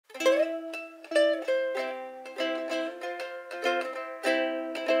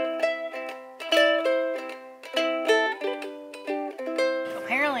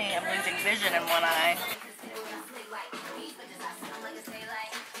vision in one eye.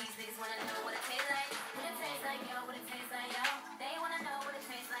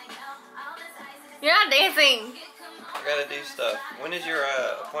 You're not dancing. I gotta do stuff. When is your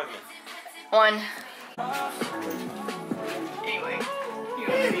appointment? 1. Anyway.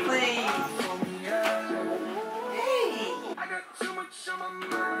 Hey! I got too much on my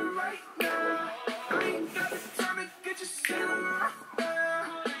mind right now. I ain't got the time to get you set up.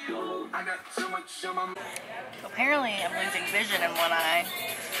 I got too much on my mind. Apparently I'm losing vision in one eye.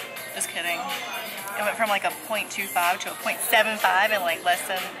 Just kidding. It went from like a 0.25 to a 0.75 in like less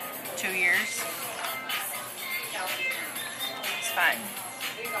than 2 years. It's fine.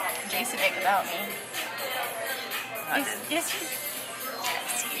 Jason ate without me. Yes, he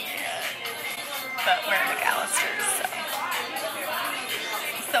did. But we're at McAllister's, so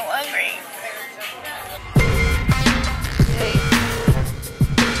I'm so hungry.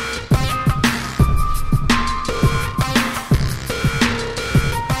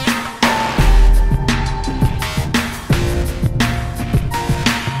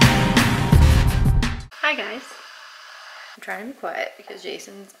 Hi guys. I'm trying to be quiet because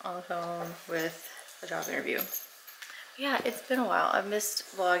Jason's on the phone with a job interview. Yeah, it's been a while. I've missed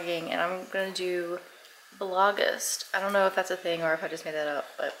vlogging and I'm gonna do Vlogust. I don't know if that's a thing or if I just made that up,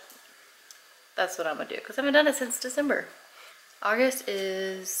 but that's what I'm gonna do because I haven't done it since December. August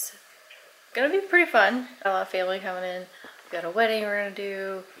is gonna be pretty fun. Got a lot of family coming in. We got a wedding we're gonna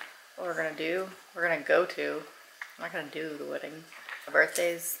do. What we're gonna do? We're gonna go to. I'm not gonna do the wedding. My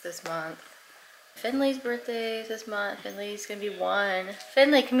birthday's this month. Finley's birthday is this month. Finley's gonna be 1.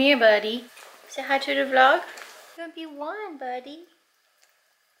 Finley, come here, buddy. Say hi to the vlog. You're gonna be 1, buddy.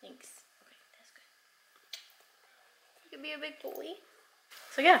 Thanks. Okay, that's good. You can be a big boy.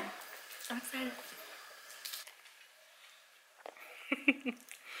 So yeah, I'm excited.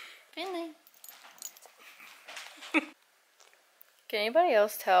 Finley. Can anybody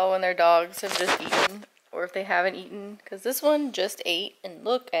else tell when their dogs have just eaten or if they haven't eaten? Because this one just ate and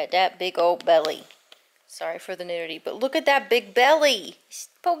look at that big old belly. Sorry for the nudity, but look at that big belly. It's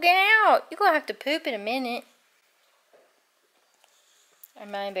poking out. You're gonna have to poop in a minute.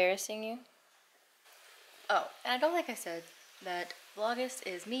 Am I embarrassing you? Oh, and I don't think I said that Vlogust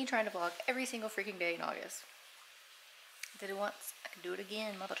is me trying to vlog every single freaking day in August. I did it once. I can do it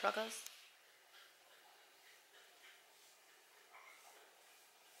again, mother truckers.